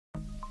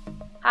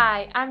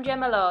Hi, I'm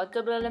Jemma Lowe,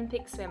 double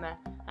Olympic swimmer,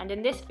 and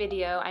in this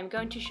video I'm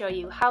going to show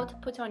you how to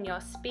put on your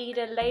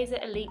Speedo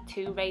LZR Elite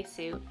 2 race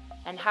suit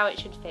and how it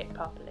should fit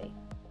properly.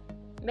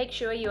 Make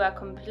sure you are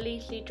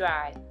completely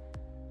dry.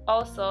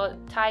 Also,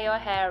 tie your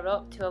hair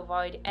up to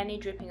avoid any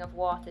dripping of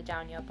water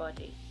down your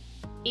body.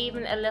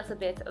 Even a little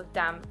bit of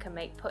damp can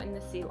make putting the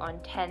suit on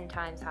 10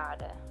 times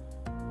harder.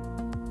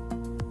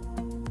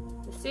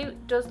 The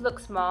suit does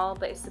look small,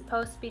 but it's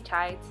supposed to be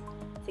tight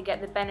to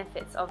get the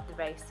benefits of the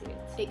race suit.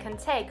 It can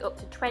take up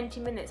to 20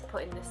 minutes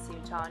putting the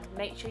suit on.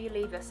 Make sure you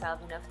leave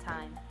yourself enough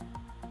time.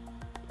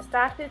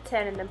 Start with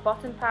turning the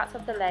bottom parts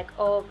of the leg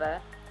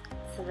over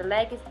so the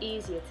leg is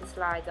easier to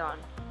slide on.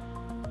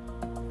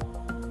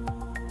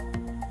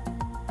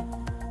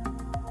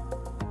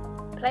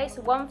 Place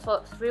one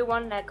foot through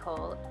one leg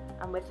hole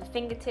and with the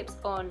fingertips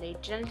only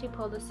gently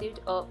pull the suit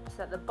up so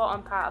that the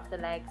bottom part of the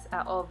legs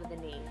are over the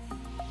knees.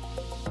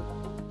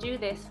 Do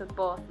this for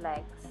both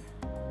legs.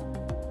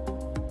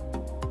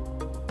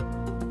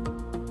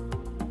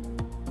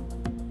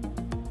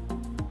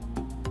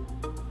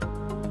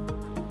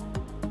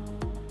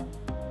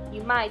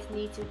 You might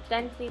need to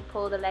gently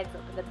pull the legs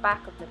up at the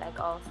back of the leg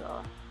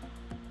also.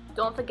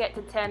 Don't forget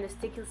to turn the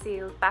sticky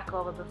seals back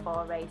over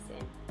before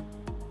racing.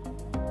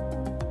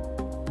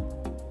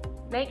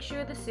 Make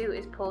sure the suit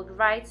is pulled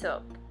right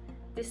up.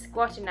 This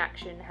squatting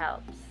action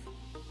helps.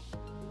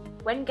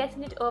 When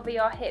getting it over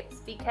your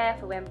hips, be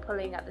careful when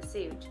pulling at the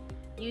suit.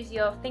 Use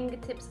your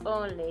fingertips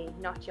only,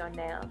 not your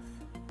nails.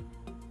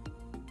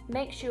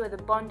 Make sure the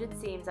bonded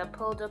seams are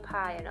pulled up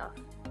high enough,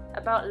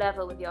 about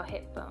level with your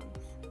hip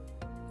bones.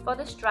 For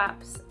the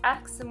straps,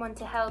 ask someone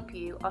to help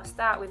you or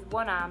start with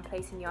one arm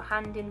placing your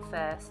hand in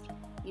first,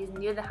 using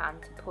the other hand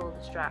to pull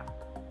the strap.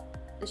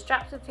 The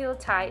straps will feel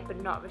tight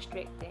but not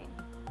restricting.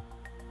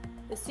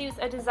 The suits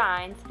are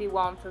designed to be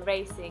worn for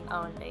racing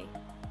only.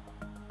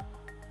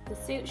 The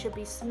suit should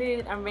be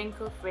smooth and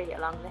wrinkle free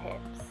along the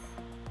hips.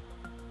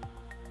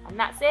 And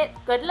that's it,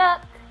 good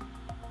luck!